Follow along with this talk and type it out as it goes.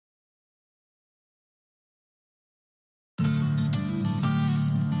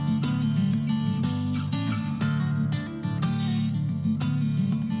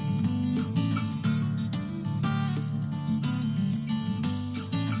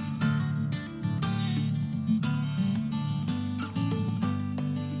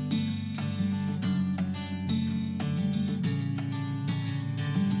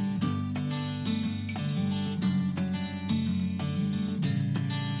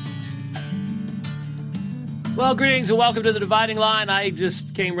Well, greetings and welcome to the Dividing Line. I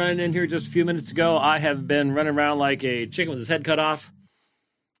just came running in here just a few minutes ago. I have been running around like a chicken with his head cut off,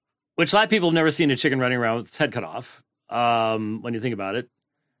 which a lot of people have never seen a chicken running around with its head cut off, when you think about it.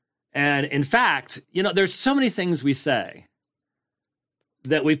 And in fact, you know, there's so many things we say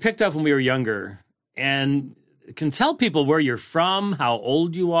that we picked up when we were younger and can tell people where you're from, how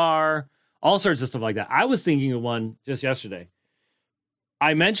old you are, all sorts of stuff like that. I was thinking of one just yesterday.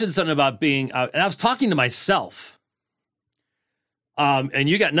 I mentioned something about being, and I was talking to myself. And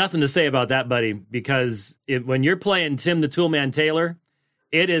you got nothing to say about that, buddy, because when you're playing Tim the Toolman Taylor,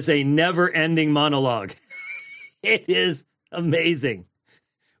 it is a never-ending monologue. It is amazing.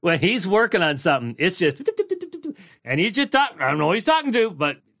 When he's working on something, it's just, and he's just talking. I don't know who he's talking to,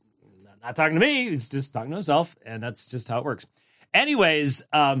 but not talking to me. He's just talking to himself, and that's just how it works. Anyways,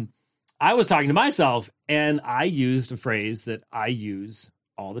 I was talking to myself, and I used a phrase that I use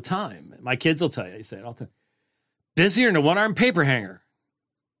all the time. My kids will tell you, I say it all the time. Busier than a one-armed paper hanger.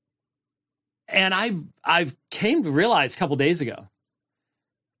 And I've came to realize a couple days ago,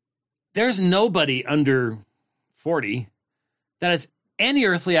 there's nobody under 40 that has any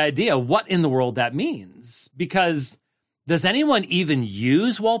earthly idea what in the world that means. Because does anyone even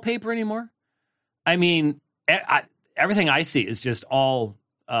use wallpaper anymore? I mean, everything I see is just all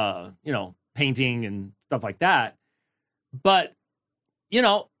painting and stuff like that. But, you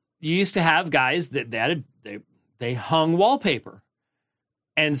know, you used to have guys that they hung wallpaper.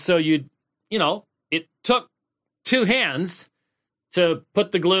 And so it took two hands to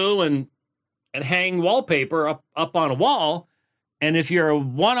put the glue and hang wallpaper up on a wall. And if you're a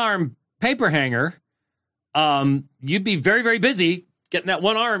one-arm paper hanger, you'd be very, very busy getting that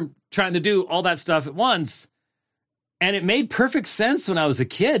one arm trying to do all that stuff at once. And it made perfect sense when I was a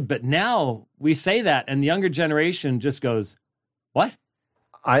kid, but now we say that, and the younger generation just goes, what?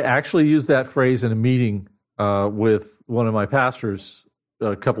 I actually used that phrase in a meeting with one of my pastors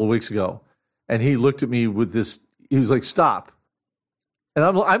a couple of weeks ago, and he looked at me with this, he was like, stop. And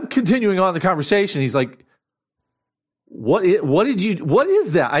I'm continuing on the conversation. He's like, what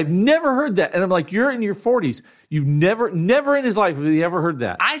is that? I've never heard that. And I'm like, you're in your 40s. You've never in his life have he ever heard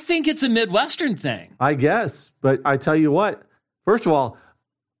that. I think it's a Midwestern thing. I guess. But I tell you what, first of all,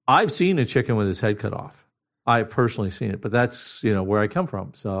 I've seen a chicken with his head cut off. I've personally seen it, but that's, where I come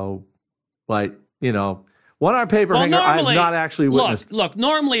from. So, like, one-arm paper hanger, I've not actually witnessed. Look,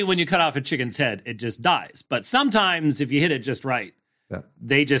 normally when you cut off a chicken's head, it just dies. But sometimes if you hit it just right,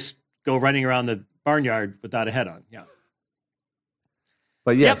 they just go running around the barnyard without a head on. Yeah.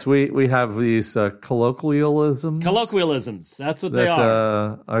 But yes, we have these colloquialisms. Colloquialisms, that's what they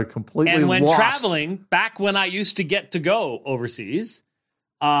are completely lost. And when traveling, back when I used to get to go overseas,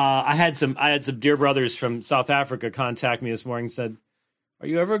 I had some dear brothers from South Africa contact me this morning and said, "Are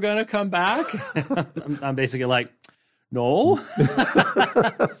you ever going to come back?" I'm basically like, "No,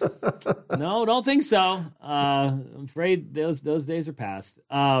 no, don't think so. I'm afraid those days are past."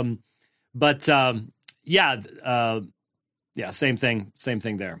 Yeah, same thing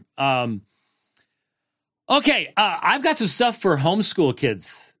there. Okay, I've got some stuff for homeschool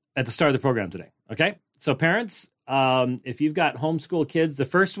kids at the start of the program today. Okay, so parents, if you've got homeschool kids, the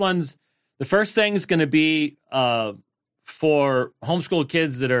first thing is going to be for homeschool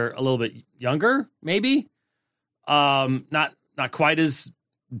kids that are a little bit younger, maybe, not quite as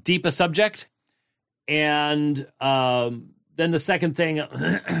deep a subject, and then the second thing,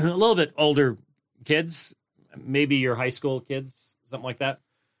 a little bit older kids. Maybe your high school kids, something like that,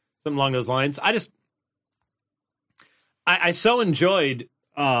 something along those lines. I so enjoyed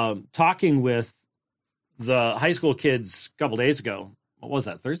talking with the high school kids a couple days ago. What was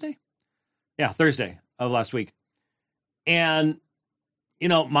that, Thursday? Yeah, Thursday of last week. And,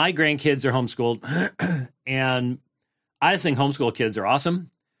 my grandkids are homeschooled, and I just think homeschool kids are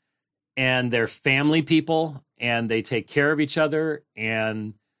awesome, and they're family people, and they take care of each other,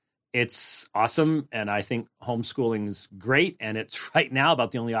 and it's awesome, and I think homeschooling is great, and it's right now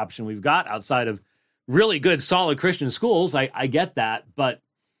about the only option we've got outside of really good, solid Christian schools. I get that, but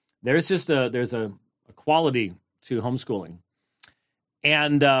there's just a quality to homeschooling.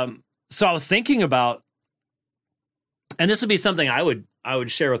 And so I was thinking about, and this would be something I would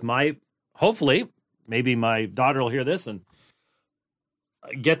share with hopefully, maybe my daughter will hear this and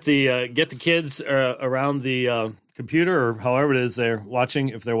get the kids around the computer or however it is they're watching,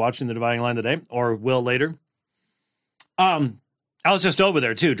 if they're watching the Dividing Line today or will later. I was just over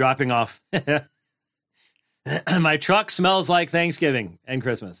there too, dropping off. My truck smells like Thanksgiving and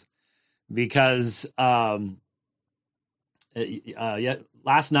Christmas because last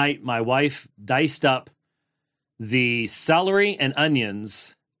night my wife diced up the celery and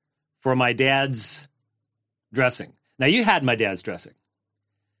onions for my dad's dressing. Now, you had my dad's dressing.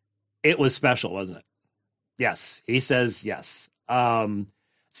 It was special, wasn't it? Yes. He says yes. So,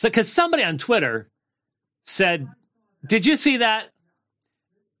 because somebody on Twitter said, did you see that?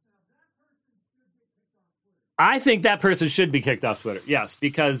 I think that person should be kicked off Twitter. Yes,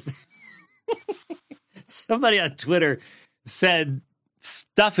 because somebody on Twitter said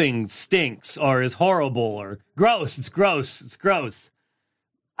stuffing stinks or is horrible or gross. It's gross. It's gross.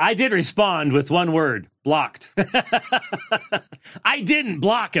 I did respond with one word, blocked. I didn't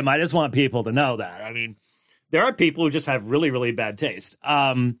block him. I just want people to know that. I mean, there are people who just have really, really bad taste.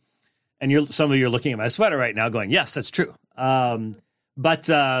 And some of you are looking at my sweater right now going, yes, that's true. But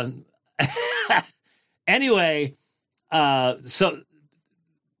anyway, so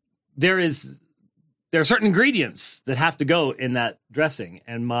there are certain ingredients that have to go in that dressing.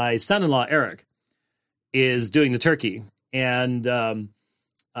 And my son-in-law, Eric, is doing the turkey. And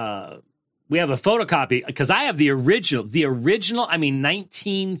we have a photocopy because I have the original,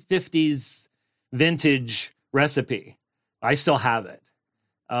 1950s vintage recipe. I still have it.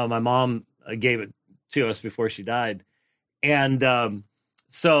 My mom gave it to us before she died. And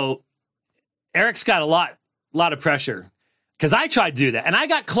so Eric's got a lot of pressure because I tried to do that and I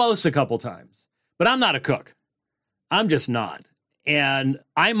got close a couple times, but I'm not a cook. I'm just not. And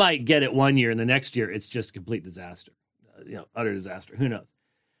I might get it one year and the next year it's just a complete disaster, utter disaster. Who knows?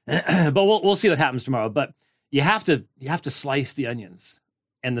 But we'll see what happens tomorrow. But you have to slice the onions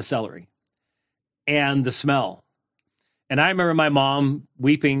and the celery and the smell. And I remember my mom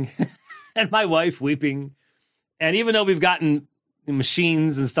weeping and my wife weeping. And even though we've gotten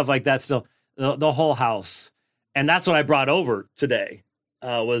machines and stuff like that, still the whole house. And that's what I brought over today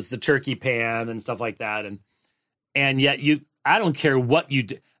was the turkey pan and stuff like that. And yet I don't care what you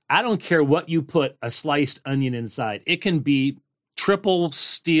do. I don't care what you put a sliced onion inside. It can be triple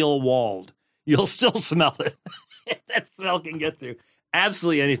steel walled. You'll still smell it. That smell can get through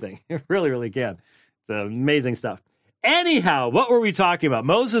absolutely anything. It really, really can. It's amazing stuff. Anyhow, what were we talking about?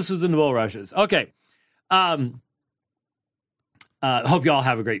 Moses was in the bulrushes. Okay. Hope you all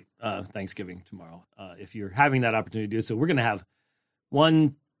have a great Thanksgiving tomorrow. If you're having that opportunity to do so, we're going to have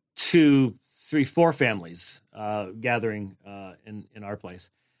 1, 2, 3, 4 families gathering in our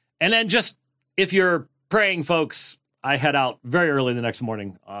place. And then just if you're praying, folks, I head out very early the next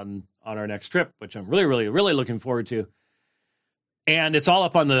morning on our next trip, which I'm really, really, really looking forward to. And it's all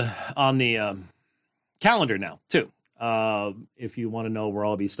up on the calendar now, too. If you want to know where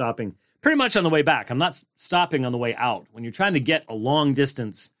I'll be stopping, pretty much on the way back. I'm not stopping on the way out. When you're trying to get a long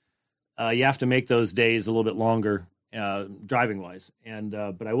distance, you have to make those days a little bit longer, driving-wise. And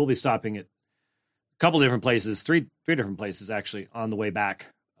but I will be stopping at a couple different places, three different places, actually, on the way back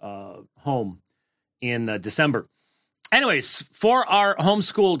home in December. Anyways, for our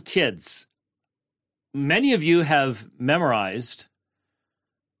homeschooled kids, many of you have memorized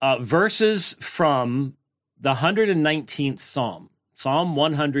verses from the 119th Psalm, Psalm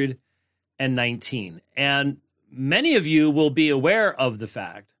 119. And many of you will be aware of the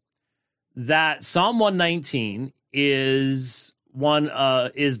fact that Psalm 119 is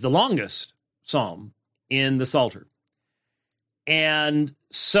the longest psalm in the Psalter. And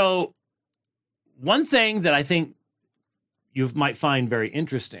so one thing that I think you might find very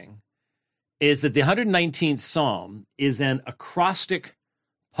interesting is that the 119th Psalm is an acrostic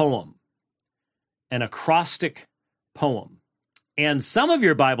poem. An acrostic poem. And some of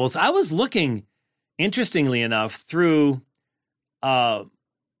your Bibles, I was looking, interestingly enough, through a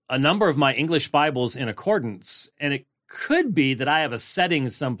number of my English Bibles in accordance, and it could be that I have a setting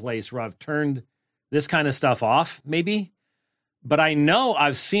someplace where I've turned this kind of stuff off, maybe. But I know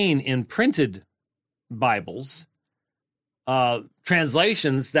I've seen in printed Bibles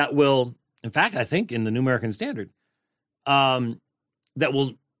translations that will, in fact, I think in the New American Standard, that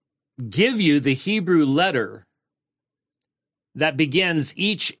will give you the Hebrew letter that begins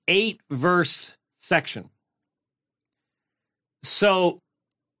each 8-verse section. So,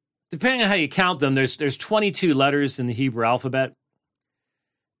 depending on how you count them, there's 22 letters in the Hebrew alphabet.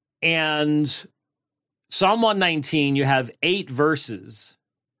 And Psalm 119, you have 8 verses,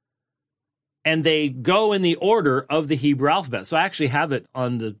 and they go in the order of the Hebrew alphabet. So I actually have it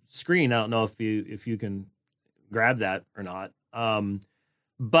on the screen. I don't know if you can grab that or not.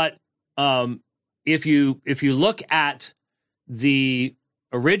 But if you look at the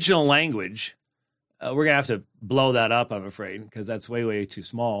original language, we're gonna have to blow that up, I'm afraid, because that's way, way too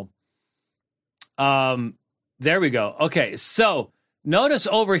small. There we go. Okay, so notice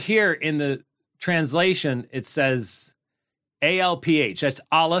over here in the translation, it says ALPH. That's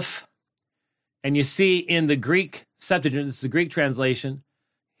Aleph. And you see in the Greek Septuagint, it's the Greek translation,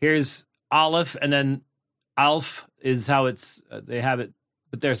 here's Aleph and then Alf is how it's they have it.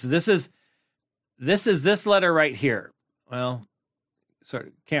 But there, so this is this letter right here. Well, sort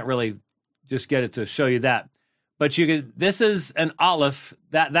of can't really just get it to show you that. But you could. This is an aleph.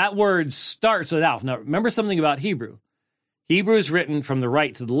 That word starts with alf. Now, remember something about Hebrew. Hebrew is written from the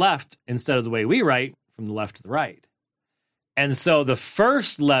right to the left instead of the way we write, from the left to the right. And so the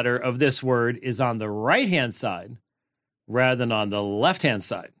first letter of this word is on the right-hand side rather than on the left-hand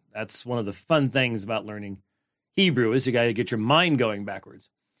side. That's one of the fun things about learning Hebrew is you got to get your mind going backwards.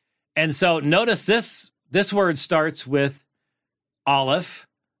 And so notice this word starts with aleph.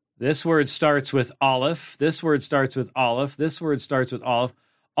 This word starts with aleph. This word starts with aleph. This word starts with aleph.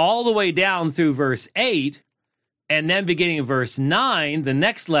 All the way down through verse 8. And then beginning of verse 9, the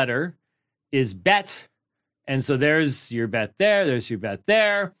next letter is bet. And so there's your bet there. There's your bet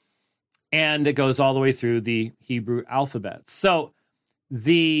there. And it goes all the way through the Hebrew alphabet. So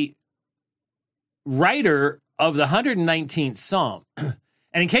the writer of the 119th Psalm, and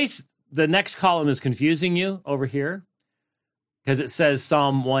in case the next column is confusing you over here, because it says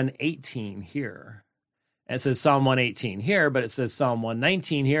Psalm 118 here. And it says Psalm 118 here, but it says Psalm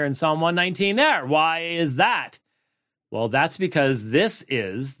 119 here and Psalm 119 there. Why is that? Well, that's because this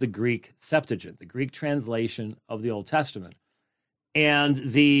is the Greek Septuagint, the Greek translation of the Old Testament.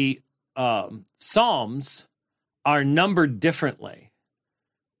 And the Psalms are numbered differently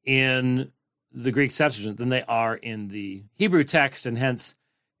in the Greek Septuagint than they are in the Hebrew text and hence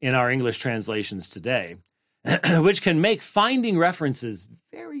in our English translations today, which can make finding references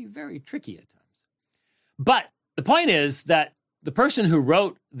very, very tricky at times. But the point is that the person who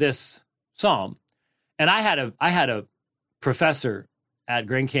wrote this psalm, and I had a professor at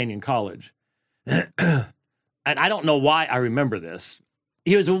Grand Canyon College, and I don't know why I remember this.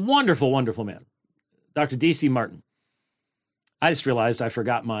 He was a wonderful, wonderful man, Dr. D.C. Martin. I just realized I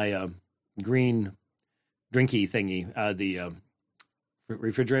forgot my green drinky thingy, the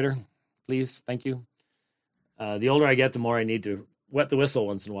refrigerator, please. Thank you. The older I get, the more I need to wet the whistle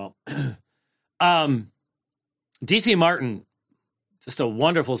once in a while. D.C. Martin, just a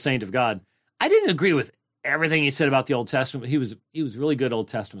wonderful saint of God. I didn't agree with everything he said about the Old Testament. He was a really good Old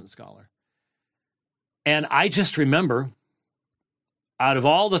Testament scholar. And I just remember, out of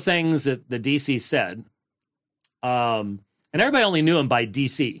all the things that the D.C. said, and everybody only knew him by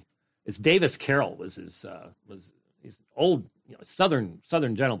D.C. It's Davis Carroll was he's an old Southern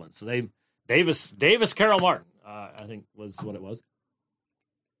gentleman. So Davis Carroll Martin, I think was what it was.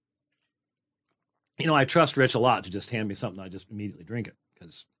 I trust Rich a lot to just hand me something. I just immediately drink it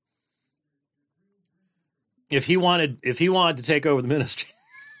because if he wanted to take over the ministry,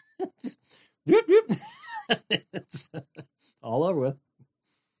 it's all over with.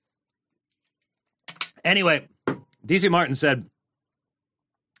 Anyway, D.C. Martin said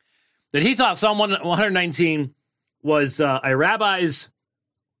that he thought Psalm 119 was a rabbi's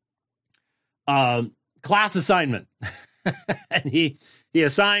class assignment. And he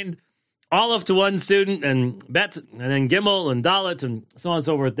assigned Aleph to one student and Bet, and then Gimel and Dalet, and so on and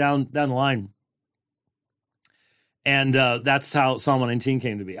so forth down the line. And that's how Psalm 119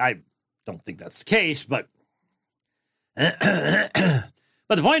 came to be. I don't think that's the case, but the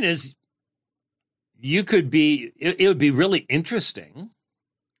point is, it would be really interesting.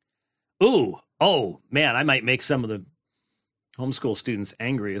 Oh, man, I might make some of the homeschool students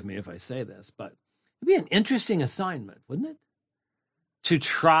angry with me if I say this, but it'd be an interesting assignment, wouldn't it? To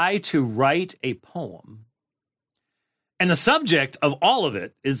try to write a poem. And the subject of all of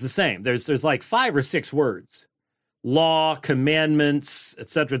it is the same. There's like 5 or 6 words, law, commandments,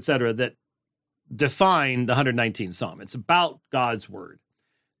 et cetera, that define the 119th Psalm. It's about God's word,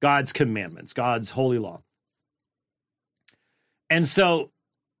 God's commandments, God's holy law. And so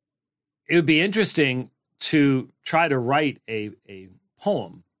it would be interesting to try to write a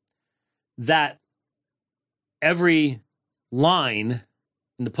poem that every line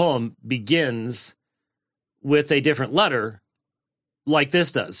in the poem begins with a different letter like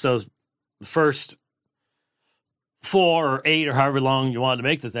this does. So the first 4 or 8 or however long you want to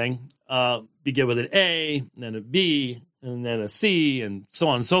make the thing begin with an A, and then a B, and then a C, and so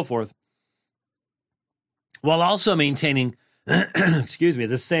on and so forth, while also maintaining,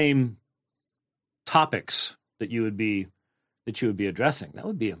 the same topics that you would be addressing. That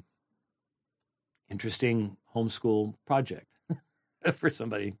would be an interesting homeschool project for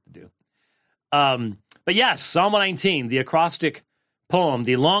somebody to do. But yes, Psalm 119, the acrostic poem,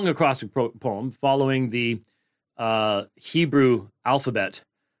 the long acrostic poem following the Hebrew alphabet,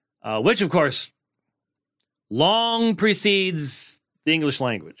 which of course long precedes the English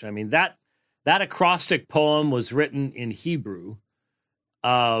language. I mean, that acrostic poem was written in Hebrew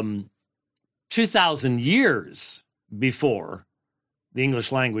 2,000 years before the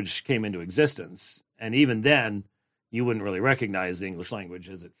English language came into existence. And even then, you wouldn't really recognize the English language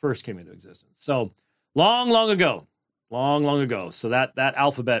as it first came into existence. So long, long ago. So that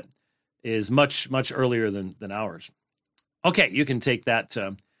alphabet is much, much earlier than ours. Okay, you can take that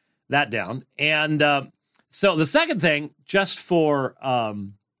down. And so the second thing, just for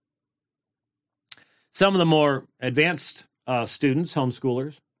some of the more advanced students,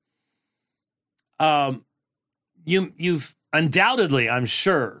 homeschoolers, you've undoubtedly, I'm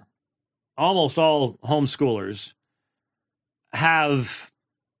sure, almost all homeschoolers have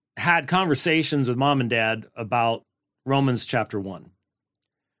had conversations with mom and dad about Romans chapter 1.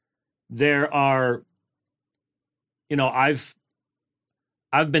 There are, I've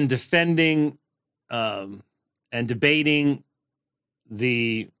been defending and debating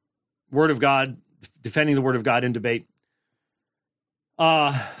the Word of God, defending the Word of God in debate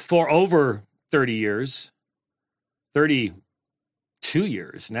for over 30 years, 32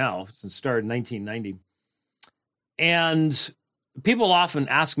 years now, since it started in 1990. And people often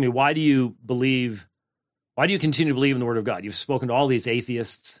ask me, why do you continue to believe in the Word of God? You've spoken to all these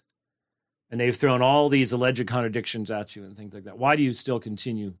atheists, and they've thrown all these alleged contradictions at you and things like that. Why do you still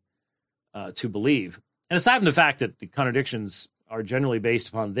continue to believe? And aside from the fact that the contradictions are generally based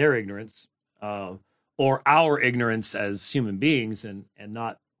upon their ignorance or our ignorance as human beings and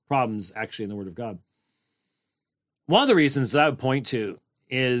not problems actually in the Word of God. One of the reasons that I would point to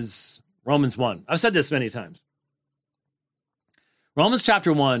is Romans 1. I've said this many times. Romans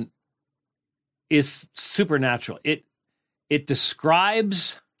chapter 1 is supernatural. It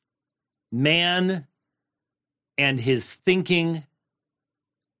describes man and his thinking,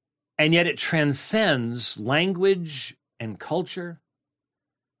 and yet it transcends language and culture.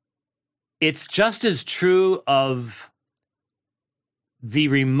 It's just as true of the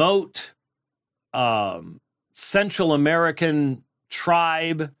remote Central American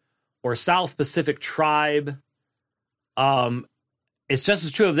tribe or South Pacific tribe. It's just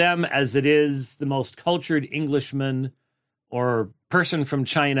as true of them as it is the most cultured Englishman or person from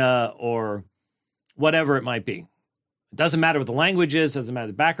China or whatever it might be. It doesn't matter what the language is, doesn't matter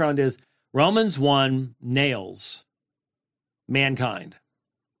what the background is. Romans 1 nails mankind.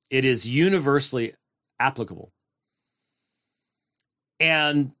 It is universally applicable.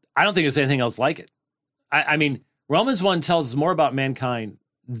 And I don't think there's anything else like it. I mean, Romans 1 tells us more about mankind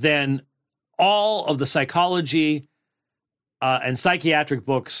than all of the psychology and psychiatric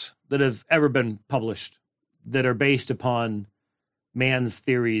books that have ever been published that are based upon man's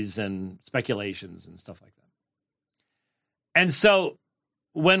theories and speculations and stuff like that. And so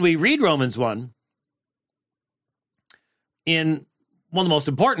when we read Romans 1, in one of the most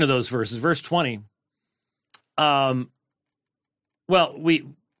important of those verses, verse 20, we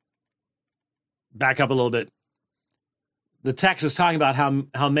back up a little bit. The text is talking about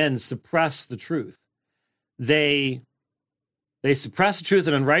how men suppress the truth. They suppress the truth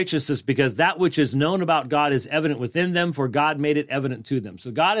and unrighteousness because that which is known about God is evident within them, for God made it evident to them.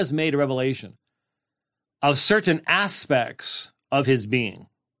 So God has made a revelation of certain aspects of his being.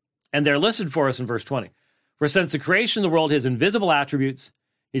 And they're listed for us in verse 20. For since the creation of the world, his invisible attributes,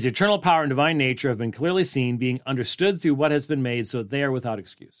 his eternal power and divine nature have been clearly seen, being understood through what has been made, so that they are without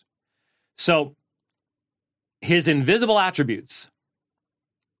excuse. So his invisible attributes,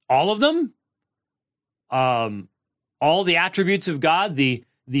 all of them, all the attributes of God, the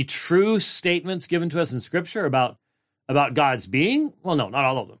true statements given to us in Scripture about God's being, well, no, not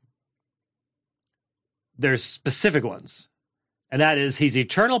all of them. There's specific ones. And that is his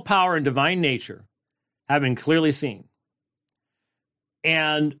eternal power and divine nature have been clearly seen.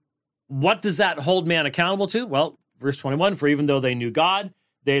 And what does that hold man accountable to? Well, verse 21, for even though they knew God,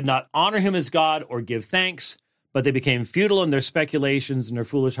 they did not honor him as God or give thanks, but they became futile in their speculations and their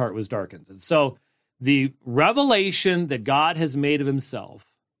foolish heart was darkened. And so the revelation that God has made of himself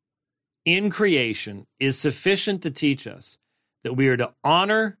in creation is sufficient to teach us that we are to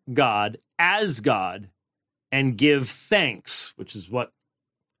honor God as God and give thanks, which is what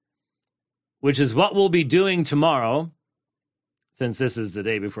we'll be doing tomorrow, since this is the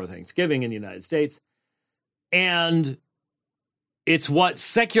day before Thanksgiving in the United States. And it's what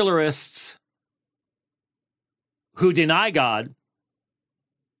secularists who deny God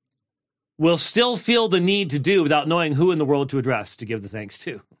will still feel the need to do without knowing who in the world to address to give the thanks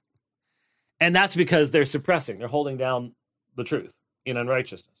to. And that's because they're suppressing, they're holding down the truth in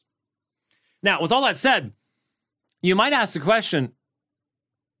unrighteousness. Now, with all that said, you might ask the question,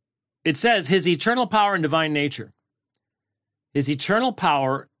 it says his eternal power and divine nature. His eternal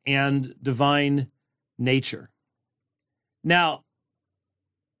power and divine nature. Now,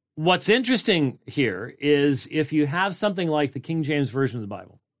 what's interesting here is if you have something like the King James Version of the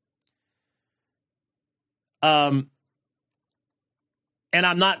Bible, and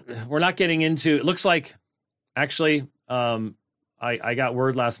we're not getting into, it looks like, actually, I got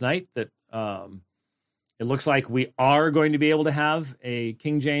word last night that it looks like we are going to be able to have a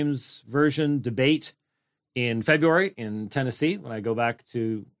King James Version debate in February in Tennessee when I go back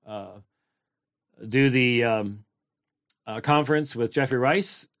to do the conference with Jeffrey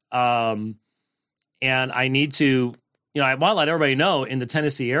Rice. And I need to, I want to let everybody know in the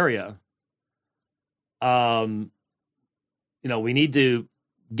Tennessee area, we need to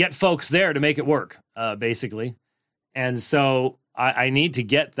get folks there to make it work, basically. And so I need to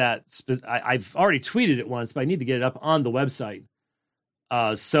get that. I've already tweeted it once, but I need to get it up on the website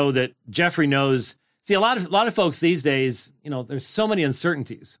so that Jeffrey knows. See, a lot of folks these days, there's so many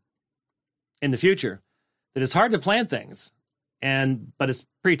uncertainties in the future that it's hard to plan things. But it's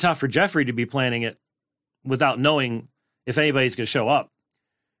pretty tough for Jeffrey to be planning it without knowing if anybody's going to show up.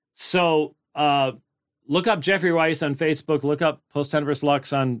 So look up Jeffrey Rice on Facebook. Look up Post Tenebris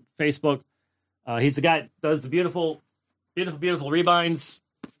Lux on Facebook. He's the guy that does the beautiful, beautiful, beautiful rebinds.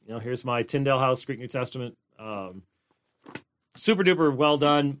 Here's my Tyndale House Greek New Testament. Super duper well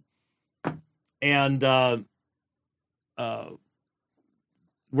done. And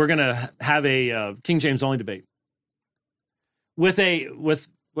we're going to have a King James only debate with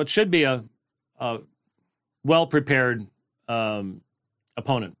what should be a well-prepared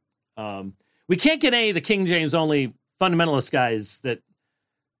opponent. We can't get any of the King James only fundamentalist guys that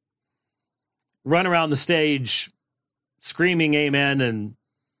run around the stage screaming amen and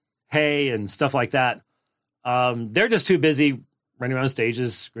hey and stuff like that. They're just too busy running around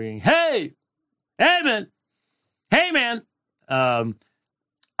stages screaming, hey, amen, hey, man.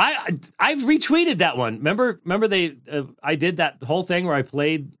 I've retweeted that one. Remember I did that whole thing where I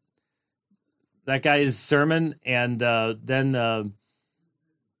played that guy's sermon, and then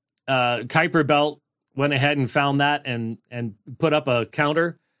Kuiper Belt went ahead and found that and put up a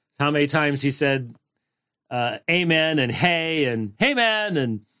counter. How many times he said amen and hey man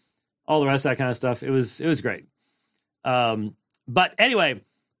and all the rest of that kind of stuff. It was great. But anyway,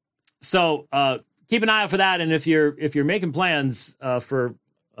 so keep an eye out for that. And if you're making plans for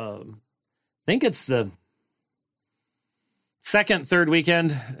I think it's the second, third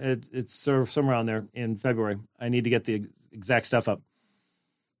weekend. It's sort of somewhere around there in February. I need to get the exact stuff up.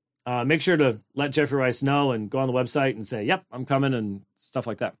 Make sure to let Jeffrey Rice know and go on the website and say, yep, I'm coming and stuff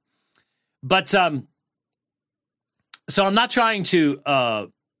like that. But so I'm not trying to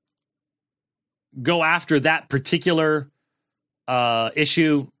go after that particular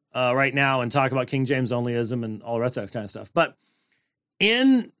issue right now and talk about King James onlyism and all the rest of that kind of stuff. But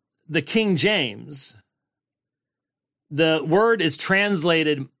in the King James, the word is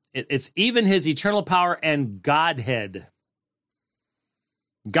translated, it's even his eternal power and Godhead.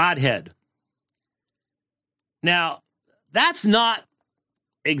 Godhead. Now, that's not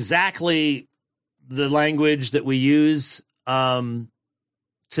exactly the language that we use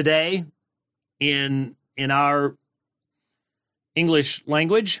today in our English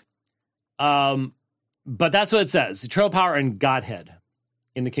language. But that's what it says, eternal power and Godhead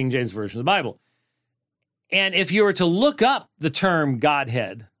in the King James Version of the Bible. And if you were to look up the term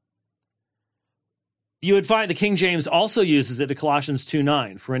Godhead, you would find the King James also uses it in Colossians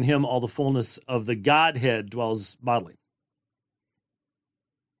 2:9, for in him all the fullness of the Godhead dwells bodily.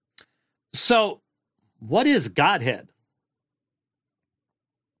 So, what is Godhead?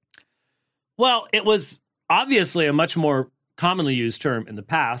 Well, it was obviously a much more commonly used term in the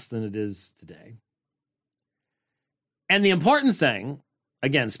past than it is today. And the important thing,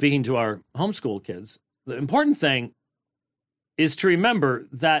 again, speaking to our homeschool kids, the important thing is to remember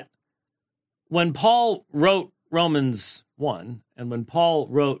that when Paul wrote Romans 1 and when Paul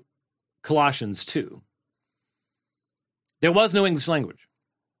wrote Colossians 2, there was no English language.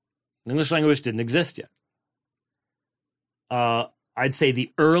 The English language didn't exist yet. I'd say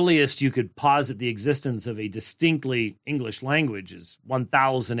the earliest you could posit the existence of a distinctly English language is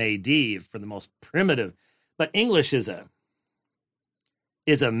 1000 AD for the most primitive. But English is a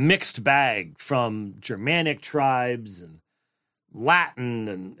mixed bag from Germanic tribes and Latin,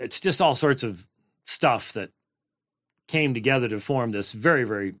 and it's just all sorts of stuff that came together to form this very,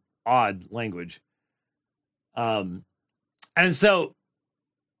 very odd language. And so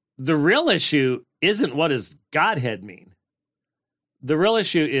the real issue isn't what does Godhead mean? The real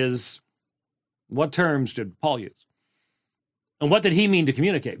issue is what terms did Paul use? And what did he mean to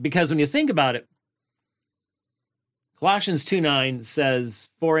communicate? Because when you think about it, Colossians 2:9 says,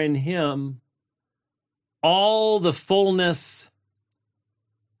 for in him all the fullness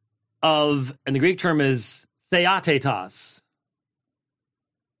and the Greek term is theatetos,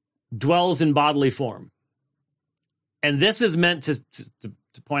 dwells in bodily form. And this is meant to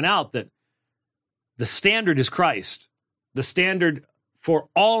point out that the standard is Christ, the standard for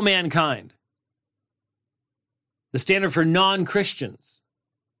all mankind, the standard for non-Christians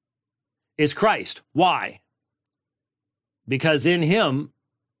is Christ. Why? Because in him,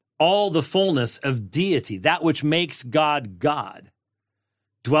 all the fullness of deity, that which makes God God,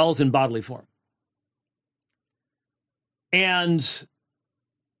 dwells in bodily form. And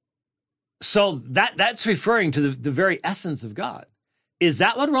so that's referring to the very essence of God. Is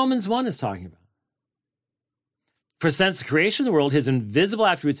that what Romans 1 is talking about? For since the creation of the world, his invisible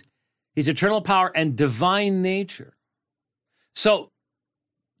attributes, his eternal power and divine nature. So,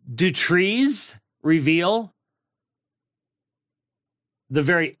 do trees reveal the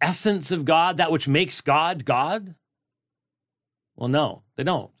very essence of God, that which makes God God? Well, no, they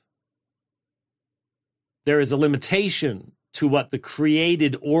don't. There is a limitation to what the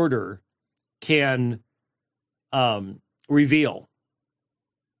created order can reveal,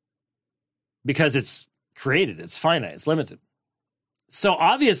 because it's created, it's finite, it's limited. So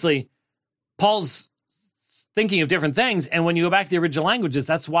obviously, Paul's thinking of different things, and when you go back to the original languages,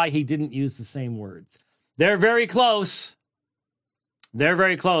 that's why he didn't use the same words. They're very close. They're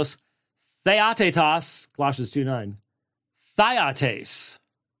very close. Theatetos, Colossians 2:9. Theates.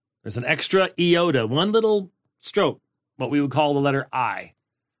 There's an extra iota, one little stroke, what we would call the letter I,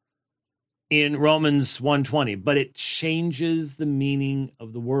 in Romans 1:20, but it changes the meaning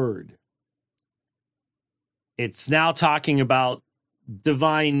of the word. It's now talking about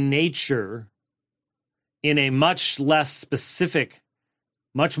divine nature in a much less specific,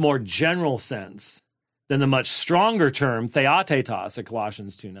 much more general sense than the much stronger term theatetos at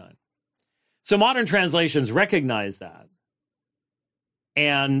Colossians 2:9. So modern translations recognize that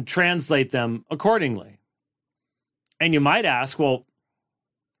and translate them accordingly. And you might ask, well,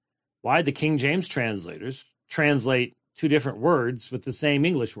 why did the King James translators translate two different words with the same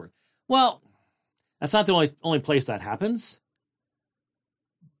English word? Well, that's not the only place that happens.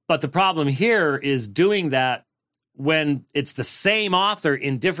 But the problem here is doing that when it's the same author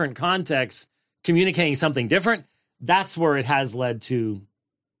in different contexts communicating something different. That's where it has led to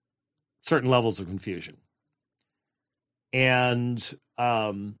certain levels of confusion. And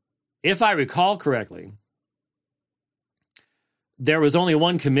if I recall correctly, there was only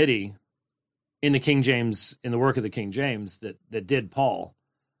one committee in the King James, in the work of the King James, that did Paul.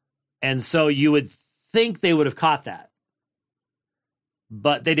 And so you would think they would have caught that,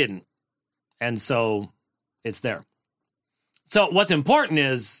 but they didn't. And so it's there. So what's important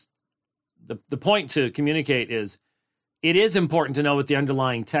is, the point to communicate is, it is important to know what the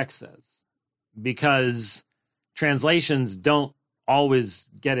underlying text says, because translations don't always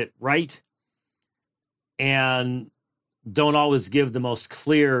get it right and don't always give the most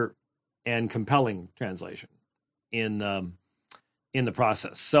clear and compelling translation in the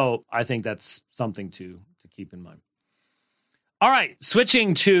process. So I think that's something to keep in mind. All right,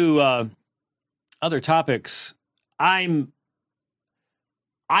 switching to other topics. I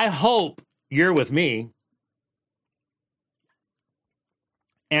hope you're with me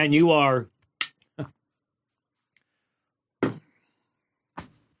and you are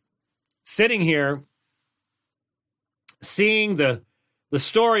sitting here seeing the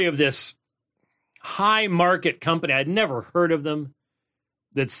story of this high market company. I'd never heard of them,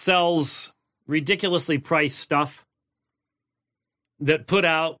 that sells ridiculously priced stuff, that put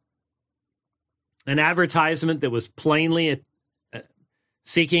out an advertisement that was plainly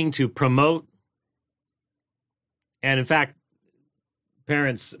seeking to promote. And in fact,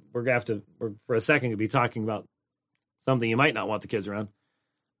 parents, we're for a second, to be talking about something you might not want the kids around.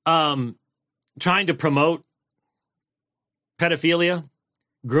 Trying to promote pedophilia,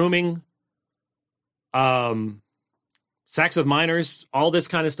 grooming, sex of minors, all this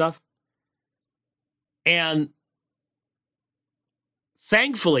kind of stuff. And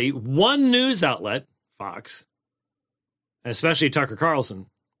thankfully, one news outlet, Fox, especially Tucker Carlson.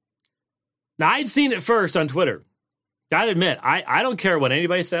 Now, I'd seen it first on Twitter. Gotta admit, I don't care what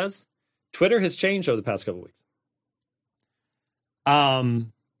anybody says. Twitter has changed over the past couple of weeks.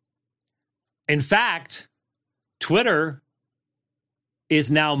 In fact, Twitter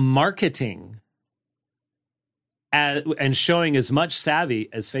is now marketing and showing as much savvy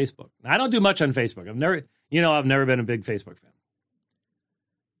as Facebook. I don't do much on Facebook. I've never been a big Facebook fan.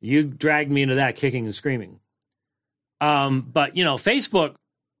 You dragged me into that kicking and screaming. But, Facebook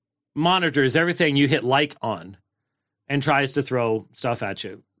monitors everything you hit like on and tries to throw stuff at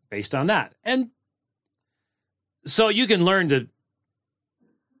you based on that. And so you can learn to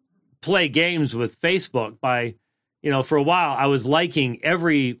play games with Facebook by, for a while I was liking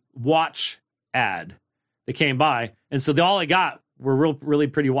every watch ad that came by. And so all I got were really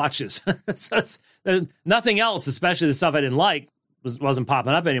pretty watches. So nothing else, especially the stuff I didn't like, wasn't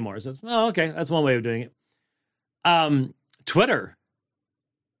popping up anymore. So, okay, that's one way of doing it. Twitter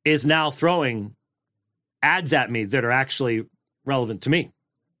is now throwing ads at me that are actually relevant to me.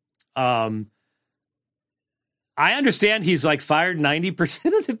 I understand he's like fired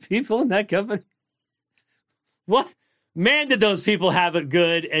 90% of the people in that company. What? Man, did those people have it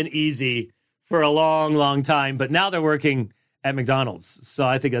good and easy for a long, long time. But now they're working at McDonald's. So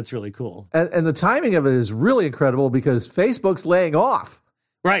I think that's really cool. And the timing of it is really incredible because Facebook's laying off.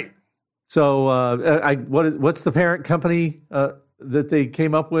 Right. So what's the parent company that they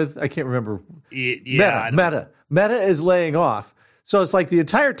came up with? I can't remember. Meta. Meta is laying off. So it's like the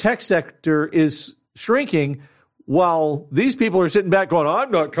entire tech sector is shrinking while these people are sitting back going,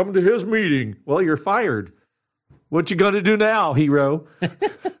 I'm not coming to his meeting. Well, you're fired. What you going to do now, hero?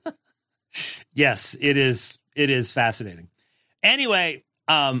 Yes, it is. It is fascinating. Anyway,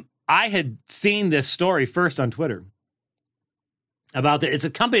 I had seen this story first on Twitter about it's a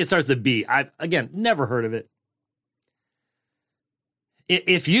company that starts with a B. I, again, never heard of it.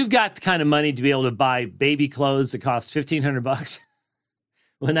 If you've got the kind of money to be able to buy baby clothes that cost $1,500,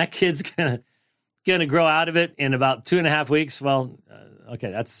 when that kid's gonna grow out of it in about 2.5 weeks, well,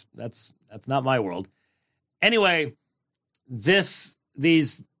 okay, that's not my world. Anyway, these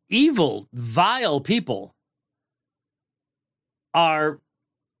evil, vile people are,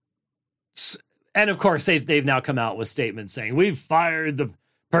 and of course they've now come out with statements saying we've fired the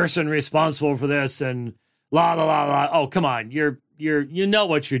person responsible for this and la la la la. Oh, come on, you know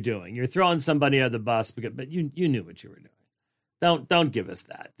what you're doing. You're throwing somebody under the bus, but you knew what you were doing. Don't give us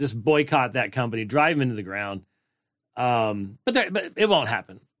that. Just boycott that company, drive them into the ground. But it won't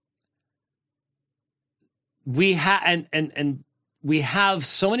happen. We have and we have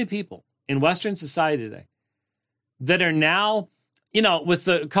so many people in Western society today that are now, with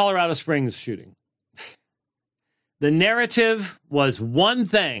the Colorado Springs shooting, the narrative was one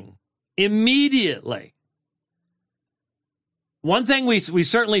thing immediately. One thing we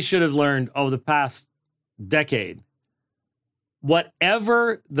certainly should have learned over the past decade: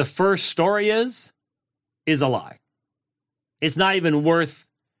 whatever the first story is a lie. It's not even worth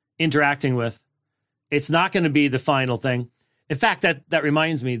interacting with. It's not going to be the final thing. In fact, that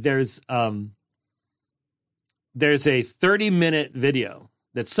reminds me, there's a 30-minute video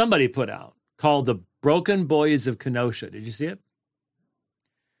that somebody put out called The Broken Boys of Kenosha. Did you see it?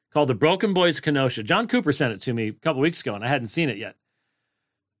 Called The Broken Boys of Kenosha. John Cooper sent it to me a couple weeks ago, and I hadn't seen it yet.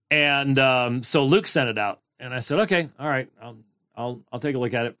 And so Luke sent it out, and I said, okay, all right, I'll take a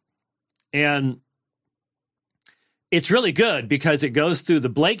look at it. And it's really good because it goes through the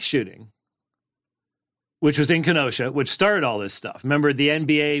Blake shooting, which was in Kenosha, which started all this stuff. Remember the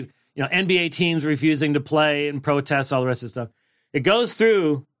NBA, NBA teams refusing to play and protests, all the rest of the stuff. It goes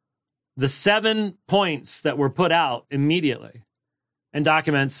through the 7 points that were put out immediately and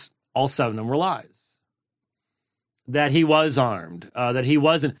documents all 7 of them were lies. That he was armed, that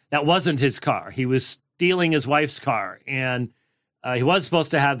wasn't his car. He was stealing his wife's car, and he was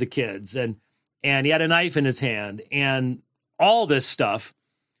supposed to have the kids, and he had a knife in his hand, and all this stuff.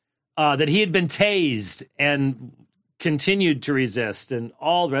 That he had been tased and continued to resist and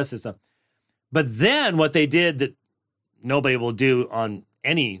all the rest of the stuff. But then what they did that nobody will do on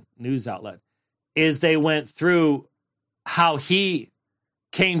any news outlet is they went through how he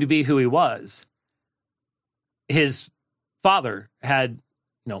came to be who he was. His father had,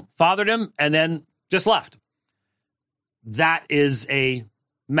 fathered him and then just left. That is a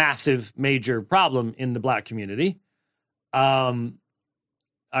massive, major problem in the Black community.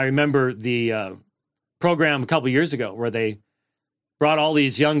 I remember the program a couple years ago where they brought all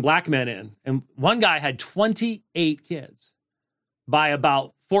these young Black men in, and one guy had 28 kids by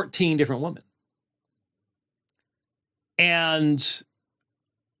about 14 different women. And,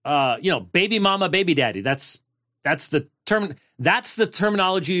 baby mama, baby daddy, that's the term. That's the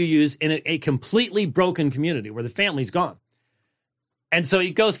terminology you use in a completely broken community where the family's gone. And so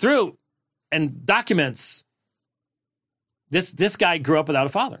he goes through and documents this guy grew up without a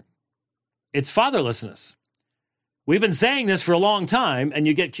father. It's fatherlessness. We've been saying this for a long time, and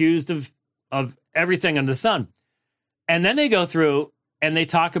you get accused of everything under the sun. And then they go through and they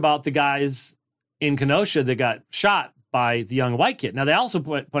talk about the guys in Kenosha that got shot by the young white kid. Now, they also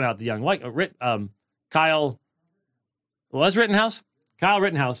point out the young white, Kyle Rittenhouse. Kyle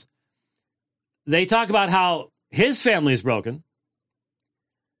Rittenhouse. They talk about how his family is broken.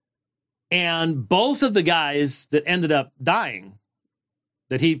 And both of the guys that ended up dying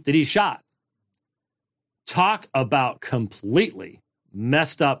that he shot. Talk about completely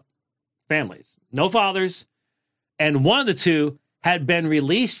messed up families. No fathers. And one of the two had been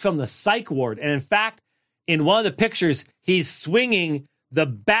released from the psych ward. And in fact, in one of the pictures, he's swinging the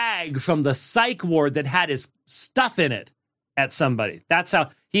bag from the psych ward that had his stuff in it at somebody. That's how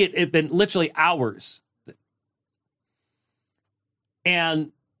it had been literally hours.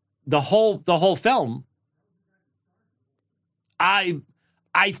 And the whole film, I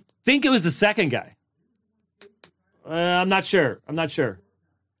think it was the second guy. I'm not sure.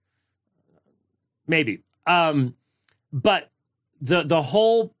 Maybe. But the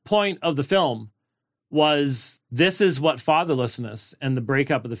whole point of the film was, this is what fatherlessness and the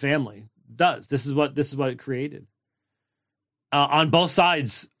breakup of the family does. This is what it created on both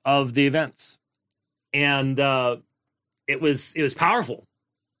sides of the events, and it was powerful.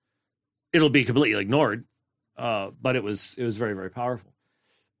 It'll be completely ignored, but it was very, very powerful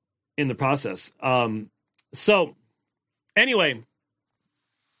in the process. So anyway,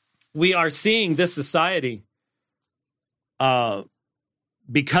 we are seeing this society,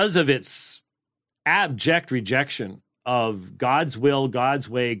 because of its abject rejection of God's will, God's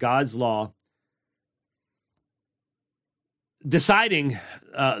way, God's law, deciding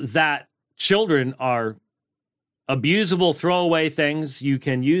that children are abusable, throwaway things. You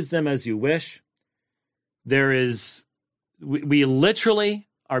can use them as you wish. We literally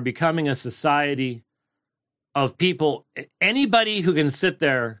are becoming a society of people, anybody who can sit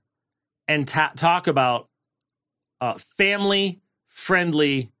there and talk about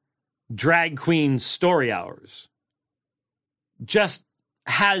family-friendly drag queen story hours just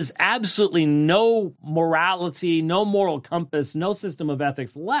has absolutely no morality, no moral compass, no system of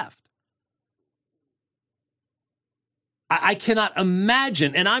ethics left. I cannot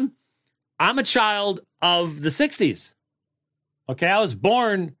imagine, and I'm a child of the 60s. Okay, I was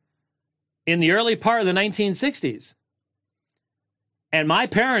born in the early part of the 1960s. And my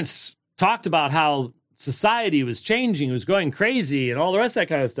parents talked about how society was changing, it was going crazy, and all the rest of that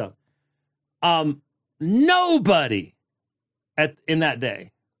kind of stuff. Nobody in that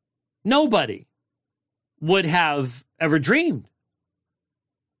day, nobody would have ever dreamed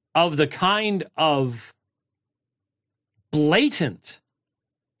of the kind of blatant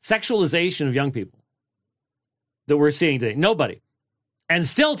sexualization of young people that we're seeing today. Nobody. And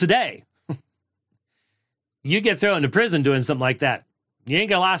still today, you get thrown into prison doing something like that, you ain't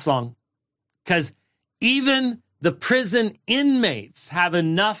gonna last long, because even the prison inmates have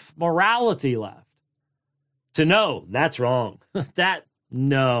enough morality left to know that's wrong.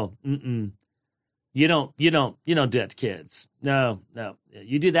 No. You don't do that to kids. No.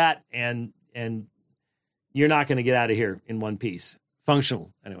 You do that, and you're not going to get out of here in one piece.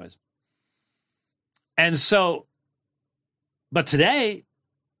 Functional, anyways. And so, but today,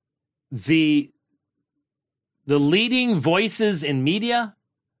 the leading voices in media,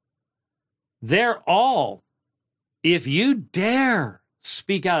 they're all, if you dare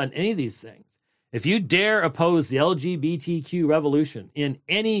speak out on any of these things, if you dare oppose the LGBTQ revolution in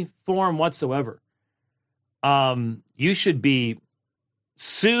any form whatsoever, you should be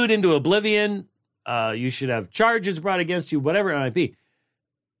sued into oblivion. You should have charges brought against you, whatever it might be.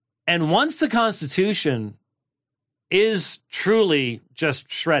 And once the Constitution is truly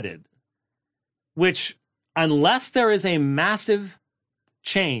just shredded, which, unless there is a massive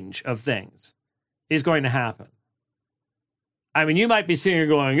change of things, is going to happen. I mean, you might be sitting here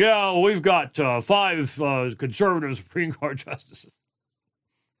going, yeah, well, we've got 5 conservative Supreme Court justices.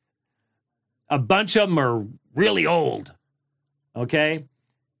 A bunch of them are really old, okay?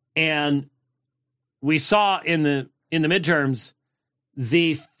 And we saw in the midterms,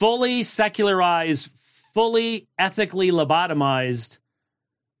 the fully secularized, fully ethically lobotomized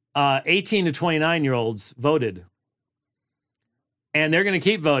 18 to 29-year-olds voted. And they're going to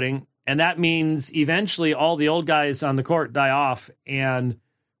keep voting. And that means eventually all the old guys on the court die off. And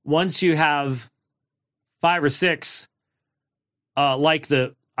once you have 5 or 6, like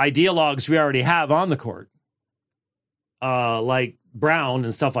the ideologues we already have on the court, like Brown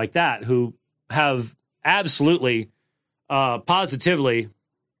and stuff like that, who have absolutely, positively,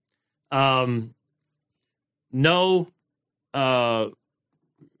 no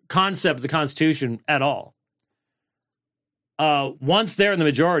concept of the Constitution at all. Once they're in the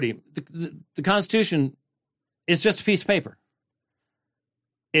majority, the Constitution is just a piece of paper.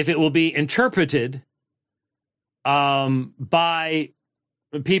 If it will be interpreted by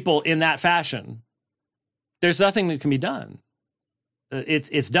people in that fashion, there's nothing that can be done.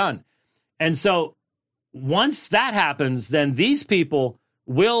 It's done. And so once that happens, then these people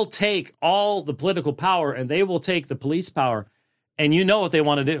will take all the political power, and they will take the police power, And you know what they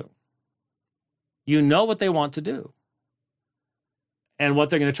want to do. You know what they want to do and what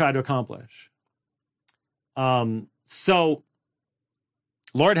they're going to try to accomplish. So,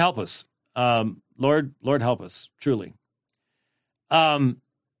 Lord help us. Lord help us, truly. I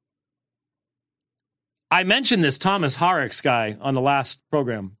mentioned this Thomas Horrocks guy on the last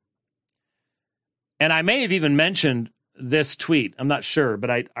program. And I may have even mentioned this tweet. I'm not sure, but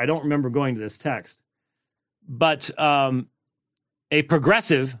I don't remember going to this text. But a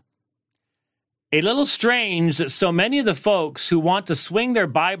progressive, a little strange that so many of the folks who want to swing their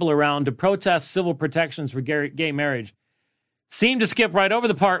Bible around to protest civil protections for gay marriage seem to skip right over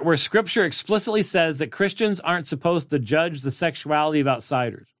the part where Scripture explicitly says that Christians aren't supposed to judge the sexuality of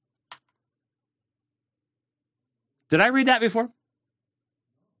outsiders. Did I read that before?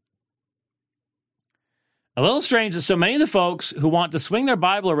 A little strange that so many of the folks who want to swing their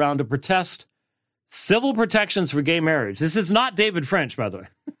Bible around to protest civil protections for gay marriage. This is not David French, by the way.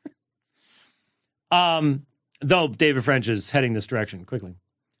 Though David French is heading this direction quickly.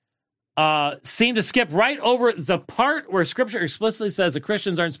 Seem to skip right over the part where Scripture explicitly says that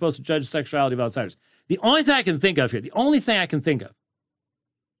Christians aren't supposed to judge the sexuality of outsiders. The only thing I can think of here,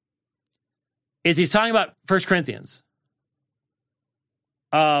 is he's talking about 1 Corinthians.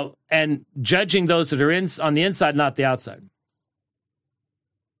 And judging those that are on the inside, not the outside.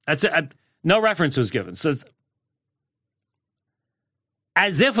 That's it. No reference was given. So,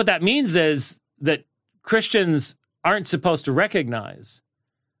 as if what that means is that Christians aren't supposed to recognize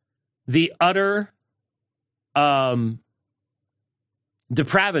the utter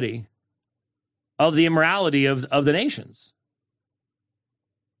depravity of the immorality of the nations.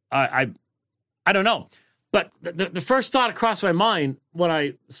 I don't know. But the first thought across my mind when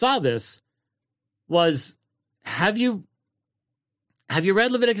I saw this was, have you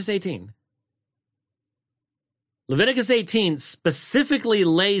read Leviticus 18? Leviticus 18 specifically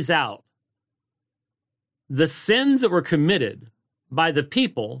lays out the sins that were committed by the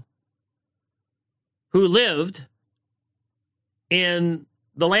people who lived in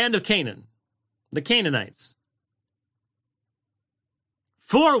the land of Canaan, the Canaanites,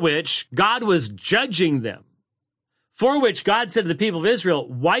 for which God was judging them, for which God said to the people of Israel,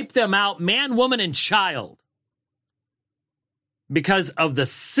 wipe them out, man, woman, and child, because of the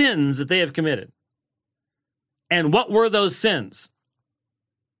sins that they have committed. And what were those sins?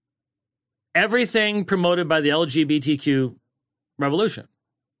 Everything promoted by the LGBTQ revolution.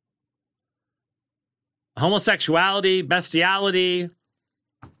 Homosexuality, bestiality,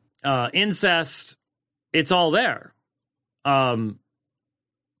 incest, it's all there. And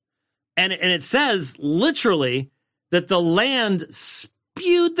it says literally that the land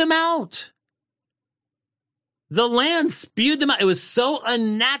spewed them out. The land spewed them out. It was so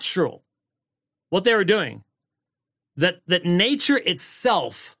unnatural what they were doing that nature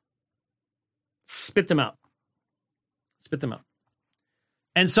itself spit them out. Spit them out.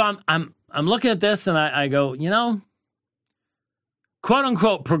 And so I'm looking at this and I go, quote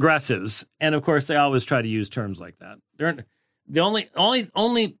unquote progressives, and of course they always try to use terms like that. They're the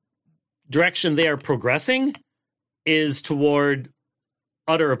only direction they are progressing is toward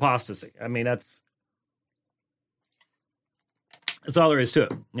utter apostasy. I mean, that's all there is to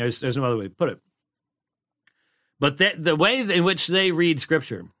it. There's no other way to put it. But the way in which they read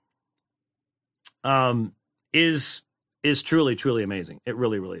Scripture is truly, truly amazing. It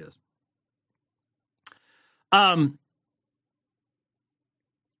really, really is.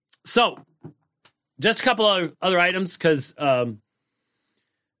 So, just a couple of other items, because I'm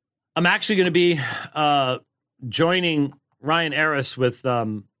actually going to be joining Ryan Aris with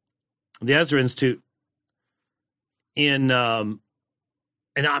the Ezra Institute in, and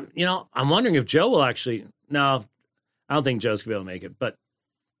I'm wondering if Joe will actually. No, I don't think Joe's going to be able to make it, but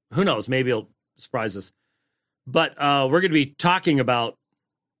who knows? Maybe he'll surprise us. But we're going to be talking about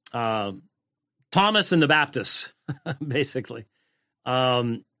Thomas and the Baptists, basically.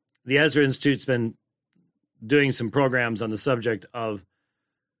 The Ezra Institute's been doing some programs on the subject of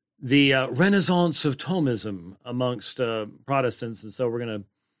the renaissance of Thomism amongst Protestants, and so we're going to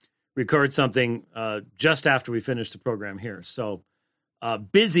record something just after we finish the program here. So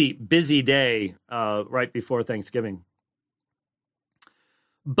busy day right before Thanksgiving.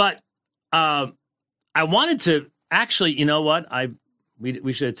 But I wanted to actually, you know what?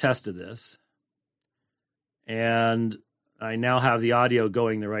 We should have tested this. And I now have the audio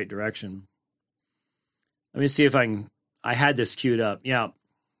going the right direction. Let me see if I had this queued up. Yeah.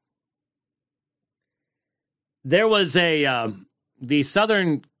 There was the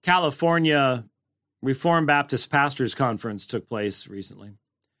Southern California Reformed Baptist Pastors Conference took place recently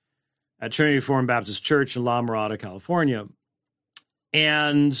at Trinity Reformed Baptist Church in La Mirada, California.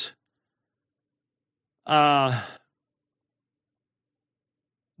 And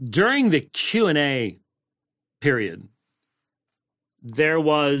during the Q&A period, there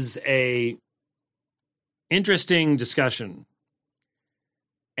was a interesting discussion.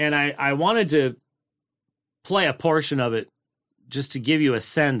 And I wanted to play a portion of it just to give you a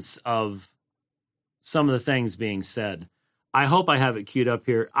sense of some of the things being said. I hope I have it queued up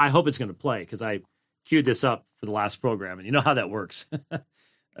here. I hope it's going to play because I queued this up for the last program, and you know how that works.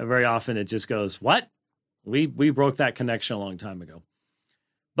 Very often it just goes, what? We broke that connection a long time ago.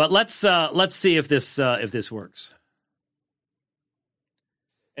 But let's see if this works.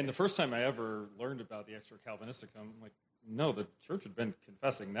 And the first time I ever learned about the extra Calvinisticum, I'm like, no, the church had been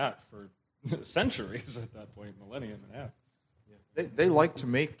confessing that for centuries at that point, millennium and a half. They like to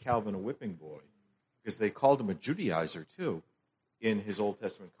make Calvin a whipping boy because they called him a Judaizer, too, in his Old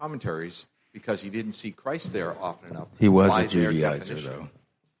Testament commentaries because he didn't see Christ there often enough. He was a Judaizer, though.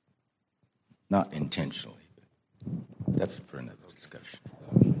 Not intentionally. But that's for another discussion.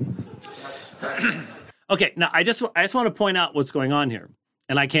 Okay, now I just want to point out what's going on here.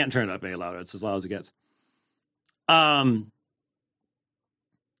 And I can't turn it up any louder. It's as loud as it gets. They're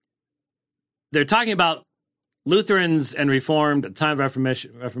talking about Lutherans and Reformed at the time of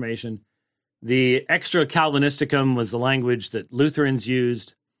Reformation. The extra Calvinisticum was the language that Lutherans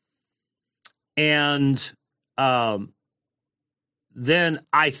used. And then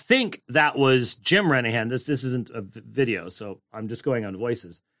I think that was Jim Renihan. This isn't a video, so I'm just going on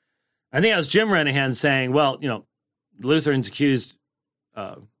voices. I think that was Jim Renihan saying, well, you know, Lutherans accused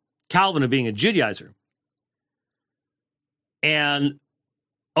Calvin of being a Judaizer. And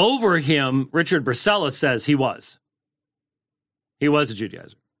over him, Richard Bracella says he was. He was a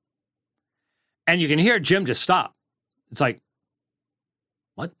Judaizer. And you can hear Jim just stop. It's like,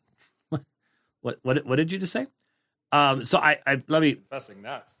 what? What did you just say? So I let me... Confessing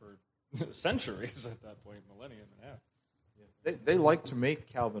that for centuries at that point, millennium and a half. They like to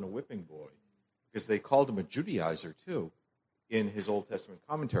make Calvin a whipping boy because they called him a Judaizer, too, in his Old Testament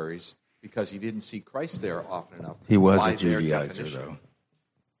commentaries because he didn't see Christ there often enough. He was a Judaizer, though.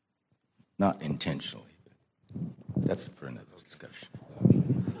 Not intentionally. But that's for another discussion.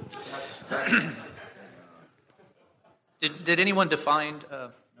 Did anyone define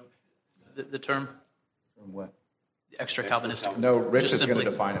the term? From what? The extra Calvinistic. No, Rich Just is going to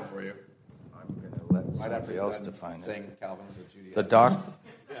simply- define it for you. I'm going to let somebody else define it. Saying Calvin is a Judaizer. The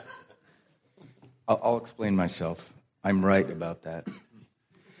I'll explain myself. I'm right about that.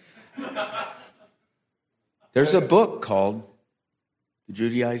 There's a book called The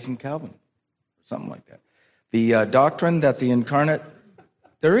Judaizing Calvin, or something like that. The doctrine that the incarnate,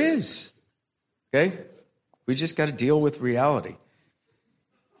 there is. Okay? We just got to deal with reality.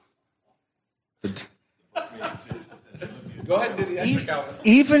 Go ahead and do the extra Calvin.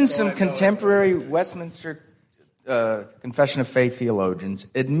 Even some contemporary Westminster Confession of Faith theologians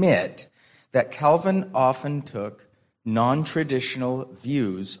admit that Calvin often took non-traditional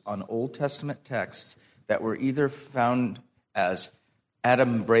views on Old Testament texts that were either found as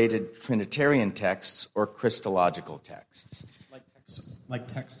adumbrated Trinitarian texts or Christological texts. Like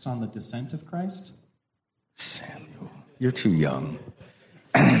texts on the descent of Christ? Samuel, you're too young.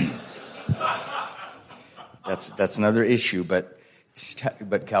 That's another issue, but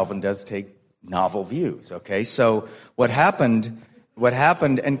Calvin does take novel views, okay? So what happened,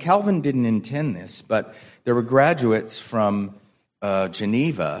 and Calvin didn't intend this, but there were graduates from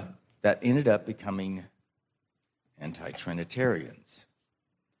Geneva that ended up becoming anti-Trinitarians.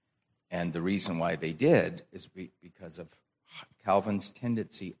 And the reason why they did is because of Calvin's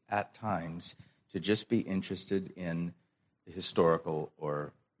tendency at times to just be interested in the historical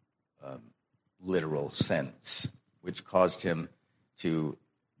or literal sense, which caused him to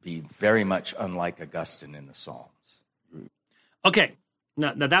be very much unlike Augustine in the Psalms. Okay,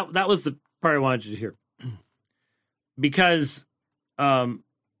 now that was the part I wanted you to hear. Because I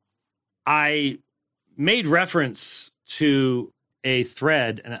made reference to a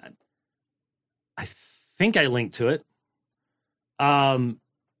thread, and I think I linked to it. I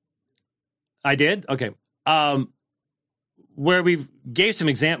did? Okay. Where we gave some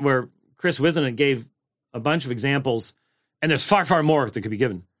example, where Chris Wisden gave a bunch of examples, and there's far, far more that could be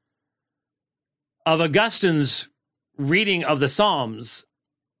given, of Augustine's reading of the Psalms,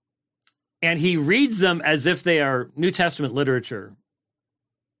 and he reads them as if they are New Testament literature.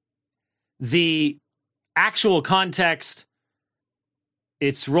 The actual context,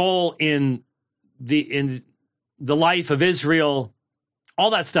 its role in the life of Israel, all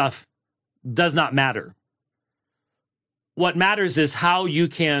that stuff does not matter. What matters is how you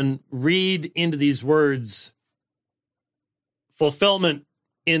can read into these words fulfillment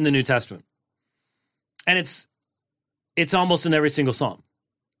in the New Testament. And it's almost in every single psalm.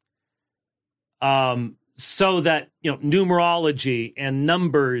 So that, numerology and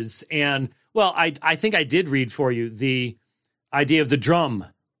numbers and, well, I think I did read for you the idea of the drum.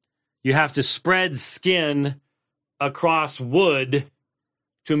 You have to spread skin across wood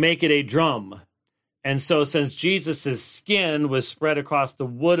to make it a drum. And so since Jesus' skin was spread across the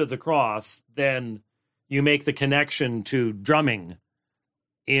wood of the cross, then you make the connection to drumming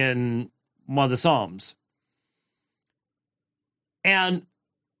in one of the Psalms. And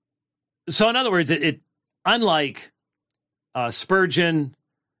so in other words, it unlike Spurgeon,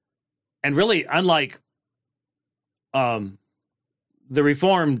 and really unlike the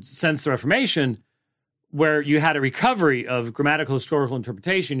Reformed since the Reformation, where you had a recovery of grammatical historical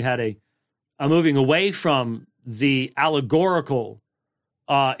interpretation, you had a moving away from the allegorical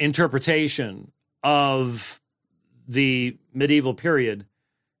interpretation of the medieval period,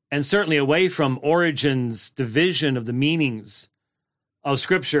 and certainly away from Origen's division of the meanings of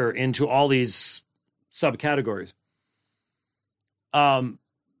Scripture into all these subcategories.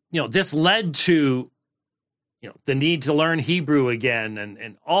 This led to, the need to learn Hebrew again,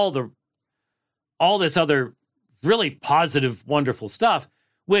 and all this other really positive, wonderful stuff,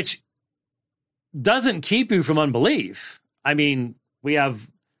 which doesn't keep you from unbelief. I mean,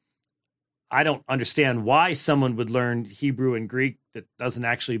 I don't understand why someone would learn Hebrew and Greek that doesn't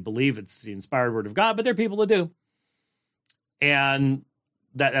actually believe it's the inspired word of God, but there are people that do. And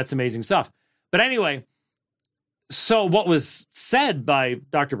that's amazing stuff. But anyway, so what was said by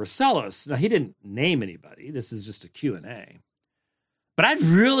Dr. Barcellos, now he didn't name anybody. This is just a Q&A. But I'd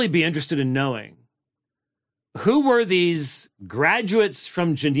really be interested in knowing who were these graduates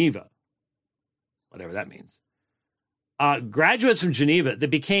from Geneva, whatever that means, graduates from Geneva that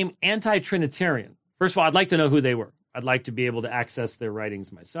became anti-Trinitarian. First of all, I'd like to know who they were. I'd like to be able to access their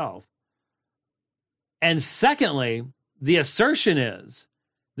writings myself. And secondly, the assertion is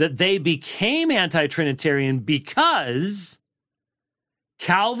that they became anti-Trinitarian because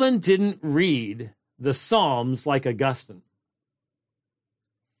Calvin didn't read the Psalms like Augustine.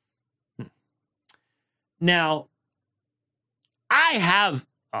 Now, I have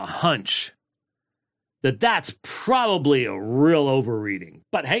a hunch that that's probably a real overreading.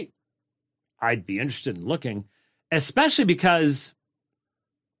 But hey, I'd be interested in looking, especially because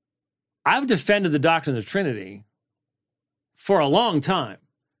I've defended the doctrine of the Trinity for a long time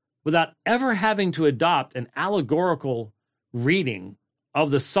without ever having to adopt an allegorical reading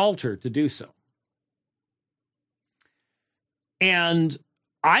of the Psalter to do so. And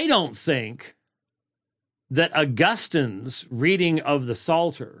I don't think that Augustine's reading of the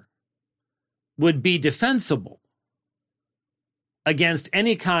Psalter would be defensible against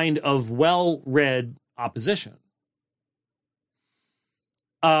any kind of well-read opposition.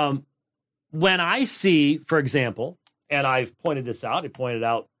 When I see, for example, and I've pointed this out, I pointed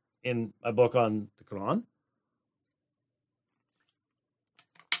out in my book on the Quran,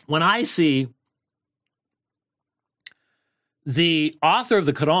 when I see the author of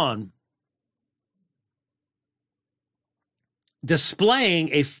the Quran displaying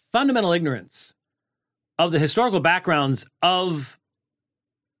a fundamental ignorance of the historical backgrounds of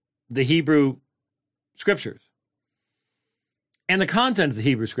the Hebrew scriptures and the content of the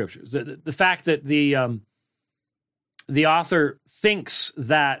Hebrew scriptures, the fact that the author thinks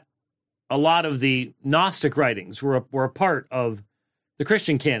that a lot of the Gnostic writings were a part of the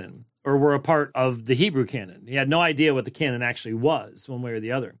Christian canon or were a part of the Hebrew canon. He had no idea what the canon actually was, one way or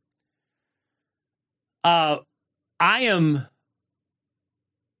the other. I am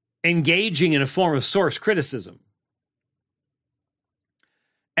engaging in a form of source criticism.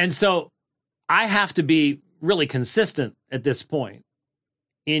 And so I have to be really consistent at this point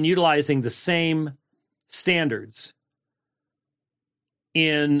in utilizing the same standards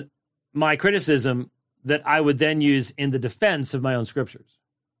in my criticism that I would then use in the defense of my own scriptures.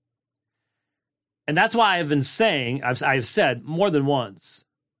 And that's why I've been saying, I've said more than once,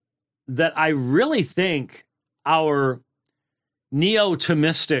 that I really think our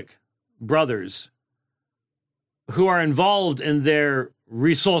neo-Thomistic brothers who are involved in their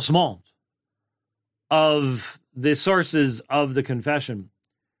ressourcement of the sources of the confession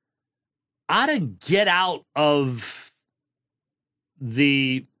ought to get out of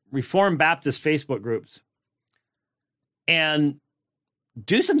the Reformed Baptist Facebook groups and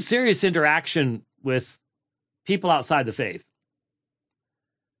do some serious interaction with people outside the faith.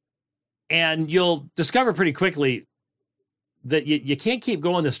 And you'll discover pretty quickly that you can't keep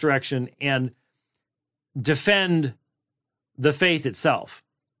going this direction and defend the faith itself.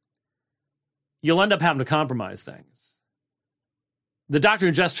 You'll end up having to compromise things. the doctrine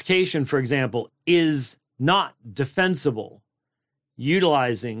of justification, for example, is not defensible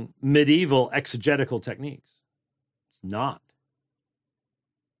utilizing medieval exegetical techniques. It's not.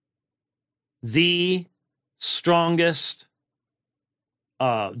 The strongest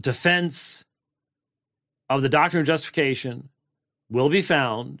defense of the doctrine of justification will be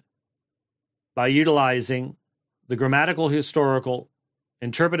found by utilizing the grammatical, historical,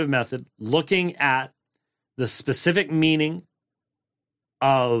 interpretive method, looking at the specific meaning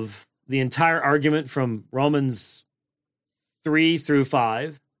of the entire argument from Romans 3 through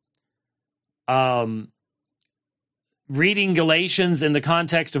 5, reading Galatians in the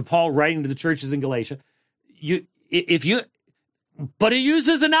context of Paul writing to the churches in Galatia. But he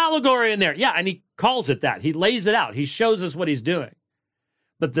uses an allegory in there. Yeah, and he calls it that. He lays it out. He shows us what he's doing.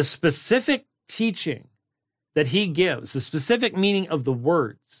 But the specific teaching that he gives, the specific meaning of the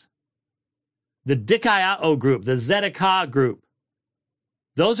words, the dikaiao group, the zedekah group,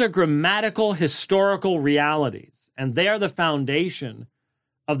 those are grammatical, historical realities, and they are the foundation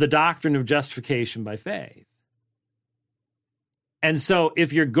of the doctrine of justification by faith. And so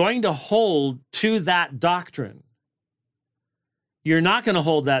if you're going to hold to that doctrine, you're not going to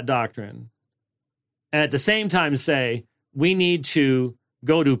hold that doctrine and at the same time say, we need to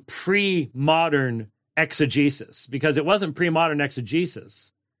go to pre-modern exegesis, because it wasn't pre-modern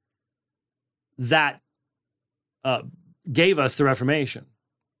exegesis that gave us the Reformation.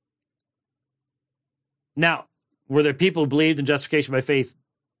 Now, were there people who believed in justification by faith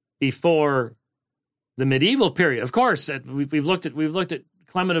before the medieval period? Of course, we've looked at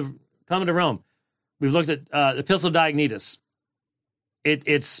Clement of Rome. We've looked at the Epistle of Diognetus.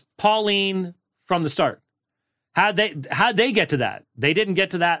 It's Pauline from the start. How'd they get to that? They didn't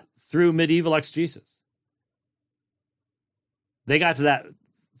get to that through medieval exegesis. They got to that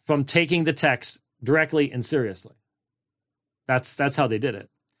from taking the text directly and seriously. That's how they did it.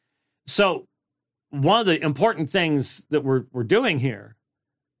 So one of the important things that we're doing here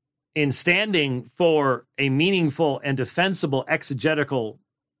in standing for a meaningful and defensible exegetical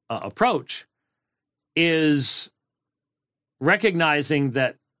approach is recognizing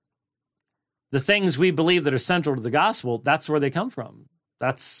that the things we believe that are central to the gospel, that's where they come from.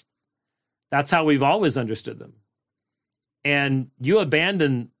 That's how we've always understood them. And you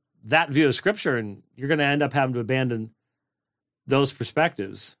abandon that view of Scripture, and you're going to end up having to abandon those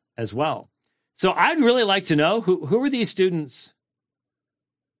perspectives as well. So I'd really like to know who were these students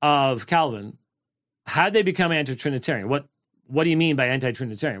of Calvin? How did they become anti-Trinitarian? What do you mean by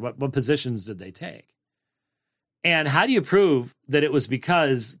anti-Trinitarian? What positions did they take? And how do you prove that it was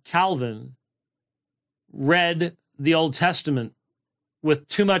because Calvin read the Old Testament with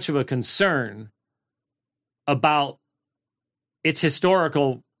too much of a concern about its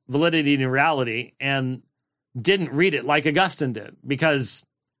historical validity and reality and didn't read it like Augustine did? Because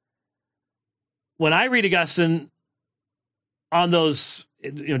when I read Augustine on those,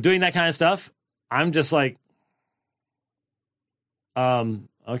 doing that kind of stuff, I'm just like,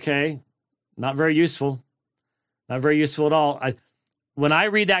 okay, not very useful. Not very useful at all. When I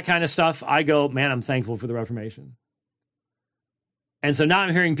read that kind of stuff, I go, man, I'm thankful for the Reformation. And so now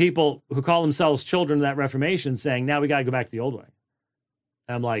I'm hearing people who call themselves children of that Reformation saying, now we got to go back to the old way.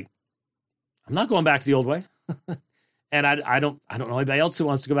 And I'm like, I'm not going back to the old way. And I don't know anybody else who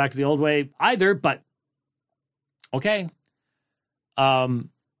wants to go back to the old way either, but okay. So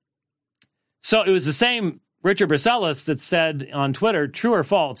it was the same Richard Bracellus that said on Twitter, true or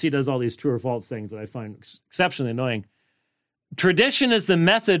false, he does all these true or false things that I find exceptionally annoying. Tradition is the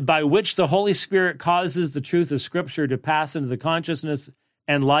method by which the Holy Spirit causes the truth of Scripture to pass into the consciousness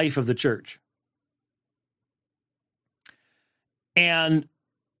and life of the church. And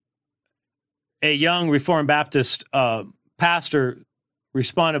a young Reformed Baptist pastor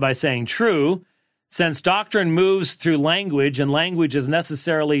responded by saying, true, since doctrine moves through language and language is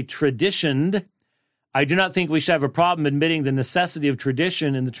necessarily traditioned, I do not think we should have a problem admitting the necessity of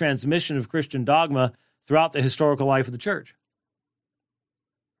tradition in the transmission of Christian dogma throughout the historical life of the church.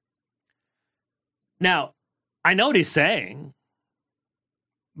 Now, I know what he's saying,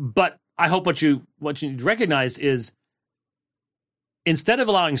 but I hope what you need to recognize is instead of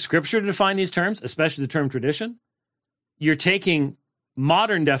allowing Scripture to define these terms, especially the term tradition, you're taking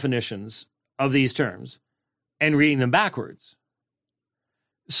modern definitions of these terms and reading them backwards.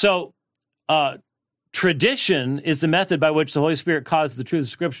 So, tradition is the method by which the Holy Spirit causes the truth of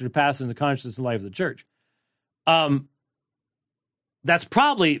Scripture to pass into the consciousness and life of the church. That's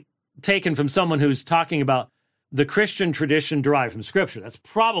probably taken from someone who's talking about the Christian tradition derived from Scripture. That's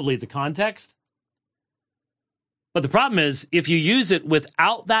probably the context. But the problem is, if you use it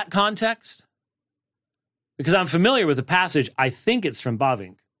without that context, because I'm familiar with the passage. I think it's from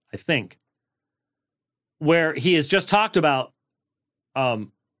Bavinck, where he has just talked about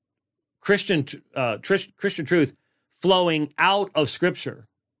Christian truth flowing out of Scripture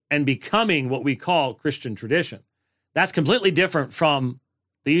and becoming what we call Christian tradition. That's completely different from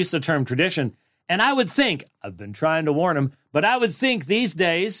the use of the term tradition. And I would think, I've been trying to warn him, but I would think these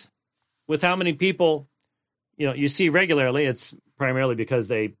days, with how many people you see regularly, it's primarily because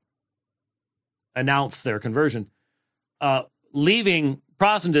they announce their conversion, leaving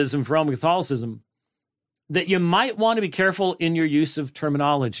Protestantism for Roman Catholicism, that you might want to be careful in your use of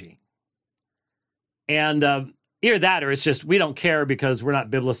terminology. And either that, or it's just we don't care because we're not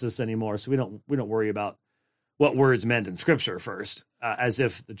biblicists anymore, so we don't worry about what words meant in Scripture first, as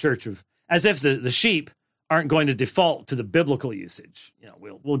if the sheep aren't going to default to the biblical usage.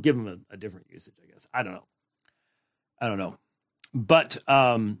 We'll give them a different usage, I guess. I don't know. But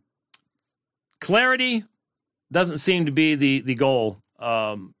clarity doesn't seem to be the goal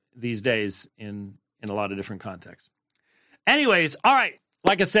these days in a lot of different contexts. Anyways, all right.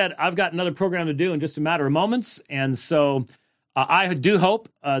 Like I said, I've got another program to do in just a matter of moments. And so I do hope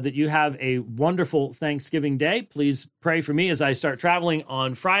that you have a wonderful Thanksgiving day. Please pray for me as I start traveling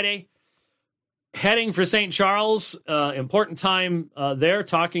on Friday, heading for St. Charles. Important time there,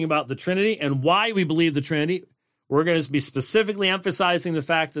 talking about the Trinity and why we believe the Trinity. We're going to be specifically emphasizing the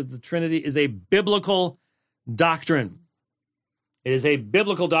fact that the Trinity is a biblical doctrine. It is a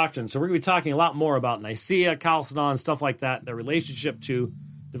biblical doctrine. So we're going to be talking a lot more about Nicaea, Chalcedon, stuff like that, the relationship to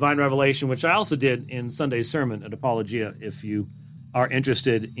divine revelation, which I also did in Sunday's sermon at Apologia, if you are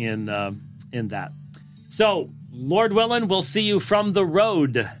interested in that. So, Lord willing, we'll see you from the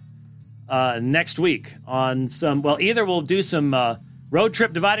road next week on either we'll do some road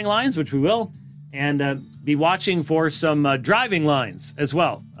trip dividing lines, which we will, and be watching for some driving lines as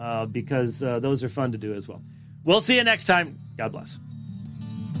well, because those are fun to do as well. We'll see you next time. God bless.